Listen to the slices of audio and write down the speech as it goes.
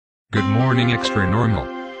Good morning Xtranormal.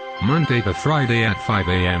 Monday to Friday at 5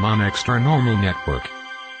 a.m. on Xtranormal Network.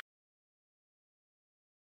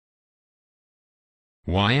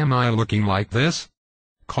 Why am I looking like this?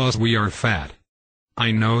 'Cause we are fat.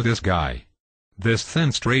 I know this guy. This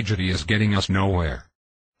thin tragedy is getting us nowhere.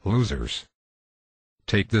 Losers.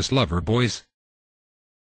 Take this lover, boys.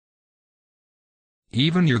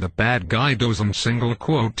 Even you're the bad guy doesn't single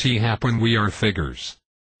quote happen, we are figures.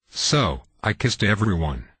 So, I kissed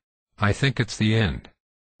everyone. I think it's the end.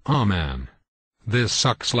 Aw man. This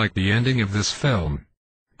sucks like the ending of this film.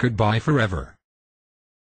 Goodbye forever.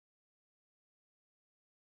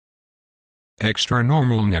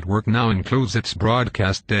 Xtranormal Network now includes its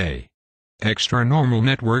broadcast day. Xtranormal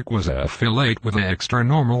Network was a affiliate with the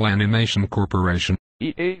Xtranormal Animation Corporation.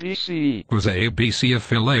 ABC was a ABC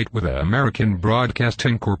affiliate with the American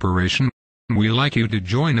Broadcasting Corporation. We'd like you to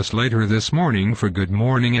join us later this morning for Good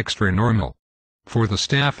Morning Xtranormal. For the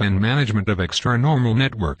staff and management of Xtranormal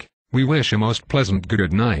Network, we wish a most pleasant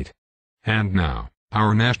good night. And now,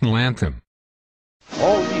 our national anthem.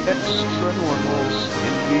 All the Xtranormals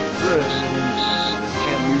in the presidents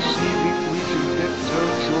can receive weekly to Victor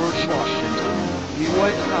George Washington. The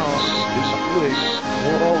White House is a place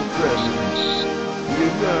for all presidents. You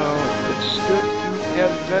know, it's good to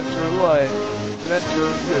have better life, better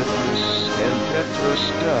goodness, and better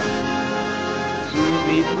stuff. Through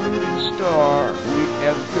the moving star, we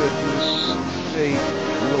have goodness, faith,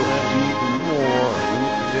 will have even more.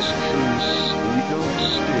 With this truce, we don't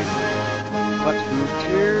stink. But who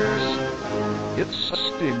cares? It's a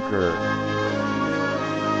stinker.